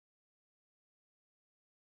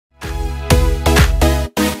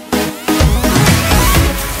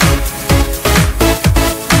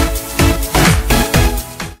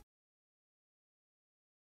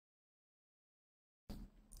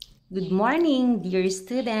Good morning, dear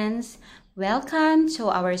students. Welcome to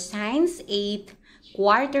our Science 8,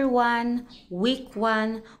 Quarter 1, Week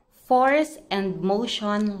 1, Force and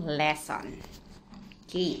Motion lesson.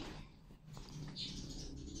 Okay.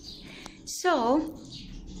 So,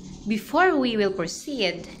 before we will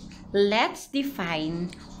proceed, let's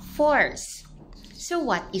define force. So,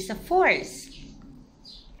 what is a force?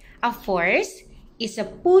 A force is a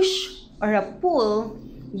push or a pull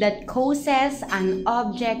that causes an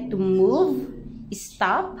object to move,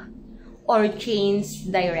 stop, or change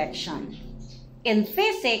direction. In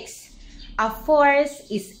physics, a force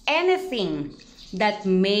is anything that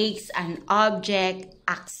makes an object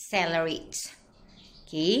accelerate.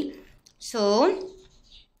 Okay? So,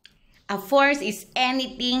 a force is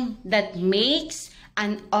anything that makes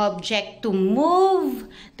an object to move,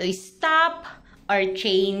 to stop, or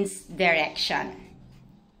change direction.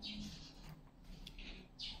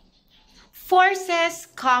 Forces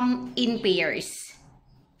come in pairs.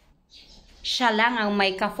 Siya lang ang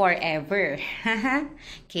may ka-forever.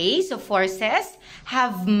 Okay, so forces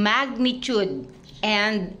have magnitude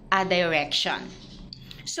and a direction.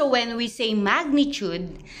 So when we say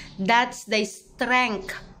magnitude, that's the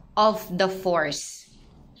strength of the force.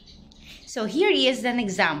 So here is an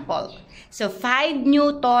example. So 5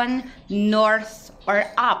 Newton north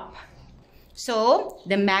or up. So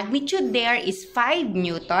the magnitude there is 5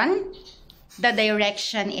 Newton. The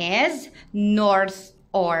direction is north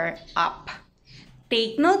or up.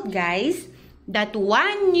 Take note, guys, that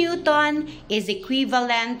 1 Newton is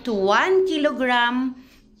equivalent to 1 kilogram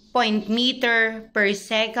point meter per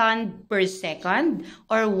second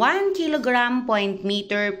or 1 kilogram point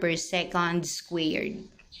meter per second squared.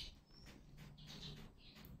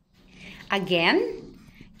 Again,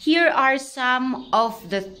 here are some of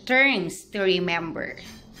the terms to remember.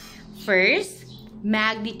 First,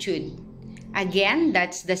 magnitude. Again,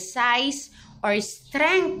 that's the size or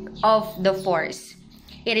strength of the force.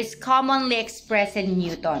 It is commonly expressed in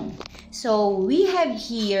Newton. So we have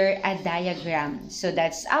here a diagram. So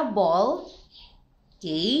that's a ball,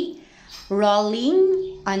 okay,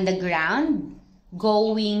 rolling on the ground,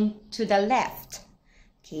 going to the left.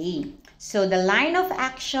 Okay, so the line of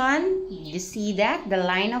action, you see that? The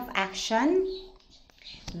line of action.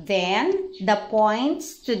 Then the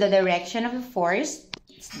points to the direction of the force.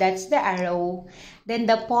 That's the arrow. Then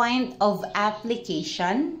the point of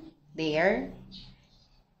application there.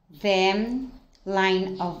 Then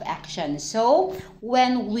line of action. So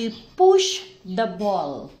when we push the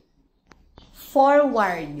ball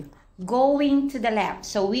forward, going to the left,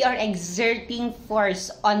 so we are exerting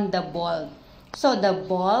force on the ball. So the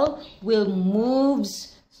ball will move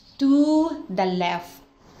to the left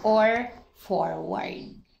or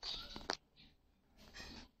forward.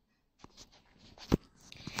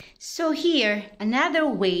 So here, another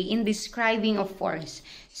way in describing a force.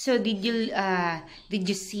 So did you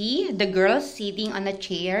see the girl sitting on a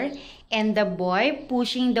chair and the boy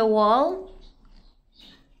pushing the wall?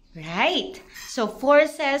 Right. So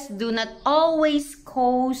forces do not always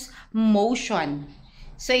cause motion.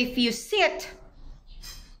 So if you sit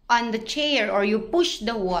on the chair or you push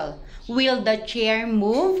the wall, will the chair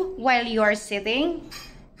move while you are sitting?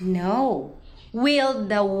 No. Will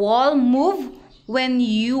the wall move when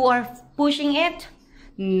you are pushing it?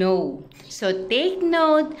 No. So take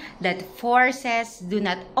note that forces do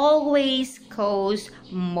not always cause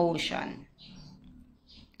motion.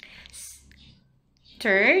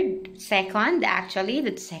 Second,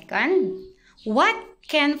 what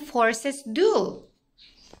can forces do?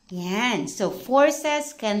 Yan. So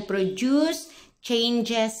forces can produce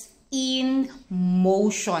changes in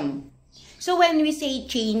motion. So when we say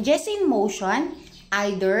changes in motion,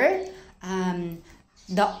 either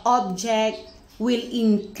the object will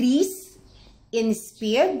increase in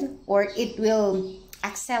speed or it will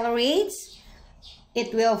accelerate,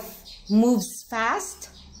 it will move fast,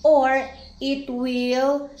 or it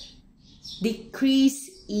will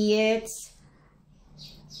decrease its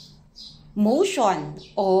motion,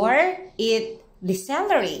 or it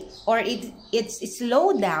decelerate, or it's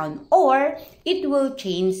slow down, or it will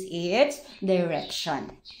change its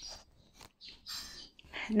direction.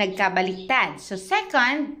 Nagkabaliktad. So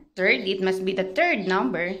third, it must be the third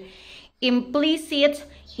number. Implicit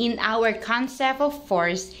in our concept of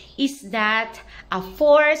force is that a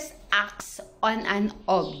force acts on an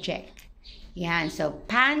object. Yan. So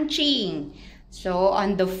punching. So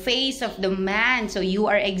on the face of the man. So you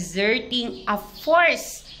are exerting a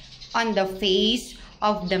force on the face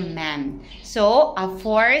of the man. So a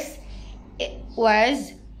force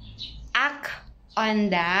was act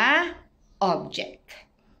on the object.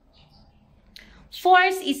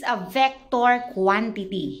 Force is a vector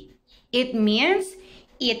quantity. It means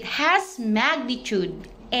it has magnitude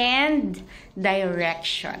and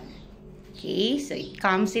direction. Okay, so it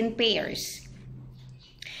comes in pairs.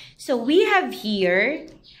 So we have here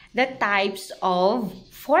the types of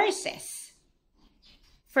forces.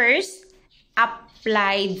 First,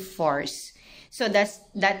 applied force. So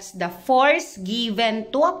that's the force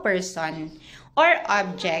given to a person or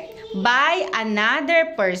object by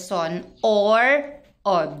another person or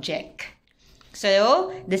object.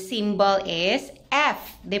 So the symbol is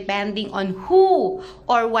F, depending on who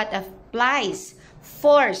or what applies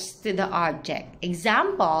force to the object.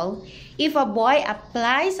 Example, if a boy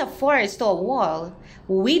applies a force to a wall,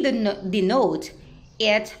 we denote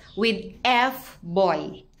it with F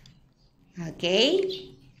boy.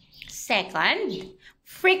 Okay? Second,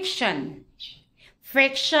 friction.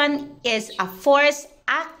 Friction is a force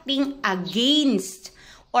acting against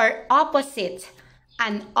or opposite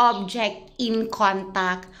an object in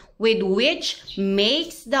contact with which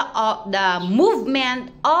makes the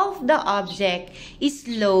movement of the object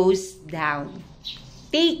slows down.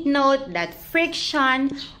 Take note that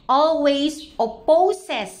friction always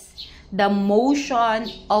opposes the motion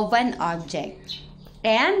of an object,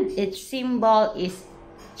 and its symbol is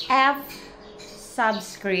F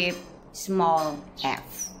subscript small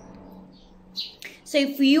f. So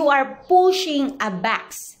if you are pushing a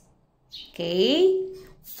box, okay,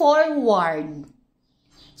 forward,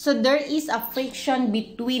 so there is a friction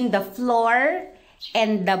between the floor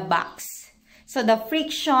and the box. So the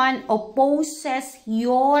friction opposes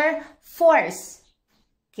your force.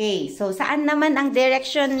 Okay, so saan naman ang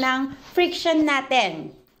direction ng friction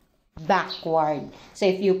natin? Backward. So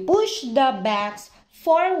if you push the box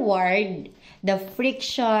forward, the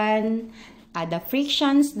friction's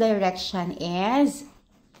direction is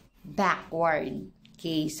backward.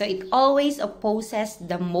 Okay, so it always opposes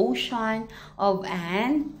the motion of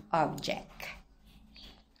an object.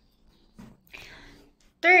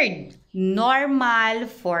 Third, normal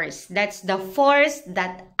force. That's the force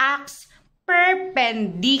that acts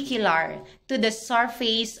perpendicular to the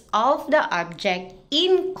surface of the object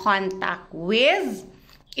in contact with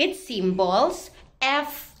its symbols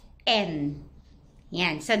Fn.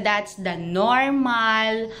 Yan. So that's the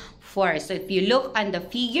normal force. So if you look on the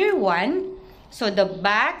figure 1, so the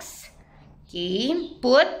box, okay,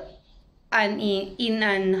 put in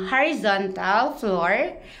an horizontal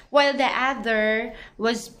floor, while the other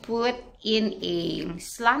was put in a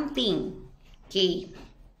slanting, okay,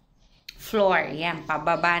 floor. Yan,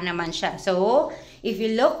 pababa naman siya. So if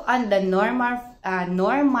you look on the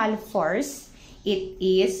normal force, it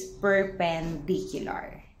is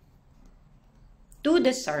perpendicular to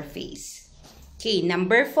the surface. Okay,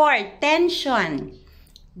 number 4, tension.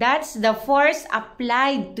 That's the force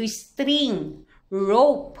applied to string,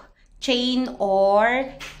 rope, chain, or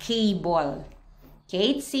cable.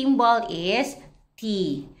 Okay, its symbol is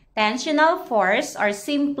T. Tensional force, or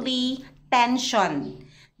simply tension,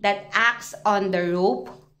 that acts on the rope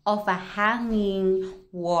of a hanging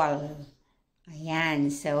wall. Ayan,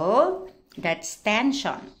 so that's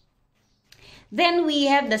tension. Then we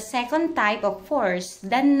have the second type of force,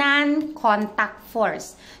 the non-contact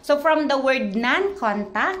force. So from the word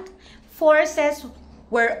non-contact, forces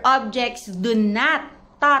where objects do not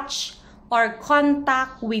touch or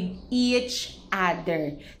contact with each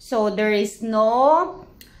other. So there is no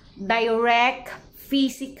direct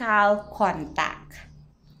physical contact.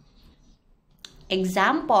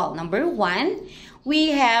 Example, number 1,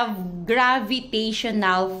 we have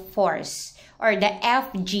gravitational force, or the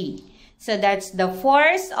FG. So that's the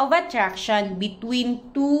force of attraction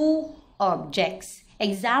between two objects.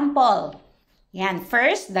 Example, yan,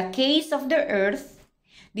 first, the case of the Earth.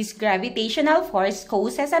 This gravitational force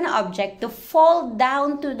causes an object to fall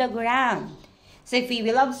down to the ground. So if we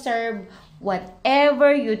will observe,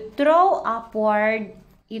 whatever you throw upward,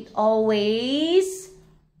 it always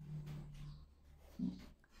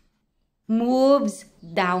moves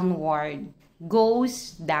downward,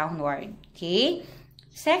 goes downward, okay?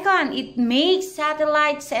 Second, it makes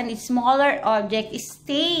satellites and smaller objects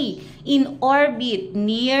stay in orbit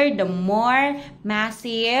near the more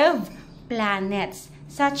massive planets,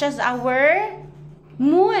 such as our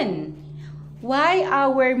moon. Why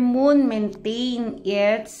our moon maintain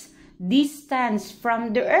its distance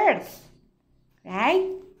from the Earth?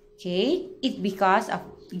 Right? Okay, it's because of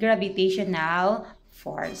gravitational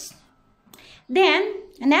force. Then,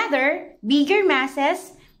 another, bigger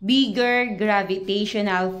masses, bigger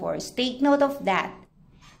gravitational force. Take note of that.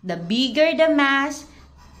 The bigger the mass,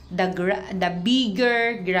 the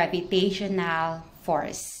bigger gravitational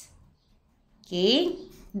force. Okay?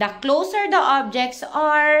 The closer the objects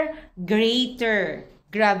are, greater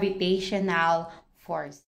gravitational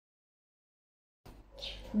force.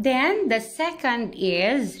 Then the second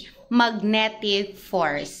is magnetic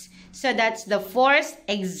force. So that's the force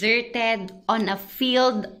exerted on a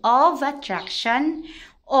field of attraction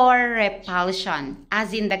or repulsion,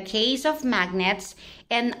 as in the case of magnets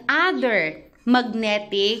and other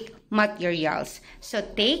magnetic materials. So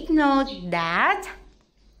take note that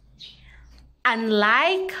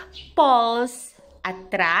unlike poles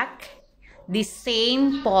attract, the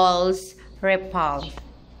same poles repel.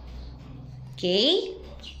 Okay?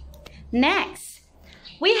 Next,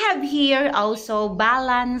 we have here also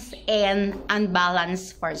balance and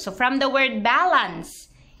unbalanced force. So from the word balance,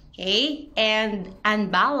 okay, and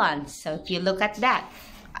unbalanced. So if you look at that,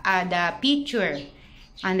 the picture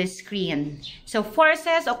on the screen. So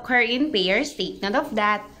forces occur in pairs, take note of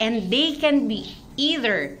that, and they can be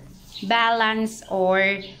either balanced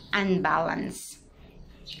or unbalanced.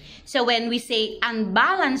 So when we say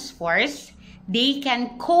unbalanced force, they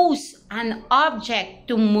can cause an object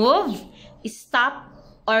to move, stop,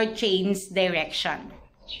 or change direction.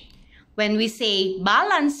 When we say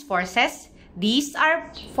balanced forces, these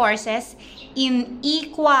are forces in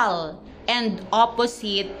equal and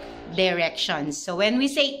opposite directions. So when we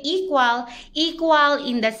say equal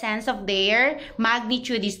in the sense of their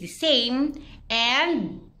magnitude is the same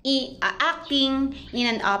and acting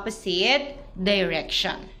in an opposite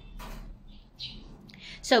direction.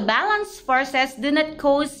 So balanced forces do not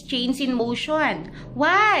cause change in motion.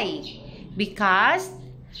 Why? Because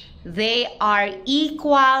they are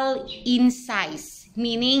equal in size,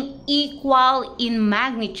 meaning equal in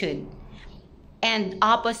magnitude, and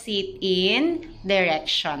opposite in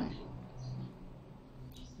direction.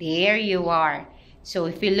 There you are. So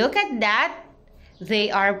if you look at that, they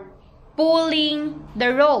are pulling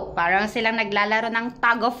the rope. Parang silang naglalaro ng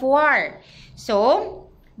tug of war. So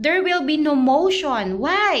there will be no motion.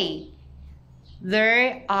 Why?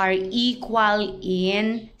 They are equal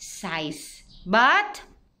in size. But,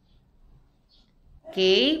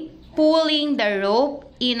 okay, pulling the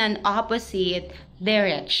rope in an opposite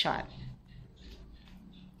direction.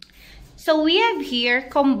 So we have here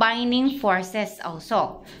combining forces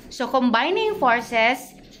also. So combining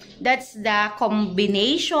forces, that's the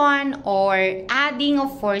combination or adding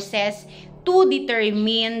of forces to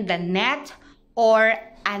determine the net or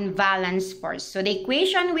unbalanced force. So the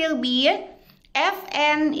equation will be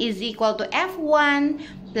Fn is equal to F1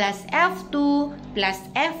 plus F2 plus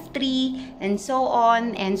F3 and so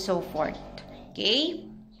on and so forth. Okay?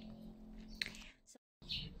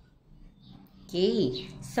 Okay,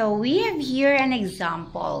 so we have here an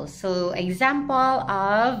example. So example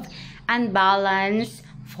of unbalanced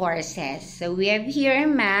forces. So we have here a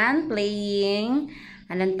man playing,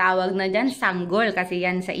 anong tawag na dyan? Sanggol, kasi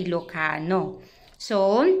yan sa Ilocano.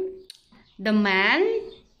 So, the man,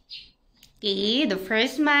 okay, the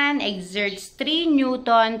first man exerts 3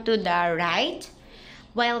 Newton to the right,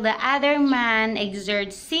 while the other man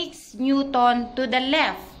exerts 6 Newton to the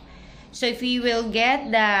left. So, if you will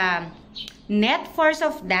get the net force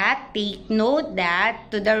of that, take note that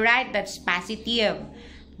to the right, that's positive.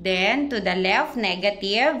 Then, to the left,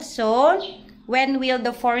 negative. So, when will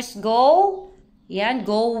the force go? Yan,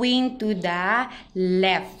 going to the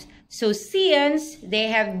left. So, since they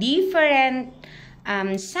have different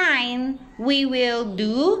sign, we will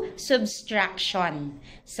do subtraction.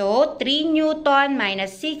 So, 3 Newton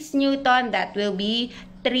minus 6 Newton, that will be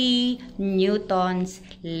 3 Newtons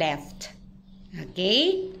left.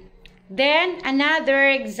 Okay? Then, another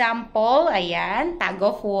example, ayan, tug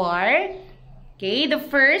of war. Okay, the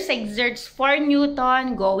first exerts 4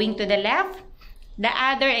 Newton going to the left. The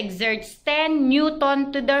other exerts 10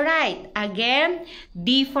 Newton to the right. Again,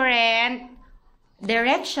 different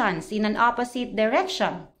directions in an opposite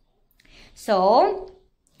direction. So,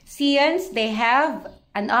 since they have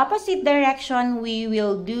an opposite direction, we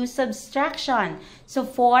will do subtraction. So,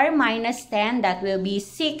 4 minus 10, that will be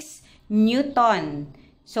 6 Newton.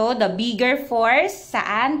 So, the bigger force,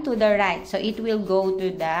 saan? To the right. So, it will go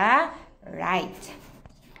to the right.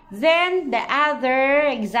 Then, the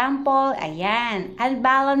other example, ayan,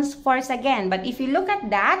 unbalanced force again. But if you look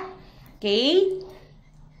at that, okay,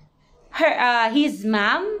 his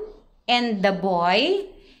mom and the boy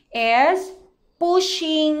is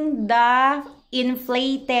pushing the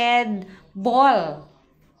inflated ball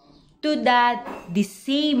to the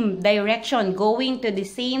same direction, going to the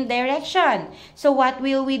same direction. So, what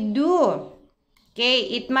will we do?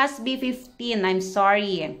 Okay, it must be 15. I'm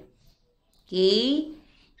sorry. Okay.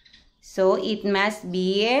 So, it must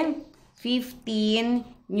be 15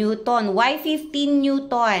 Newton. Why 15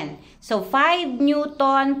 Newton? So, 5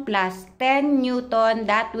 Newton plus 10 Newton,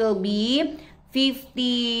 that will be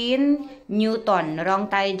 15 Newton. Wrong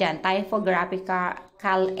tayo dyan.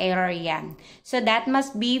 Typographical error yan. So that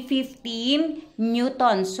must be 15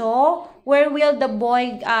 Newton. So where will the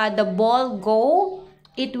ball go?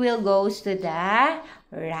 It will goes to the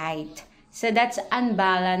right. So that's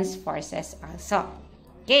unbalanced forces also.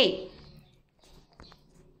 Okay.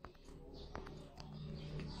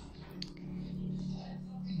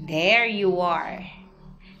 There you are.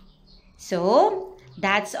 So,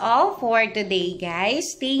 that's all for today,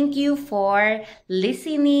 guys. Thank you for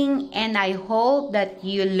listening, and I hope that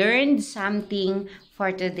you learned something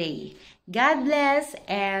for today. God bless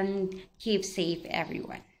and keep safe,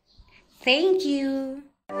 everyone. Thank you.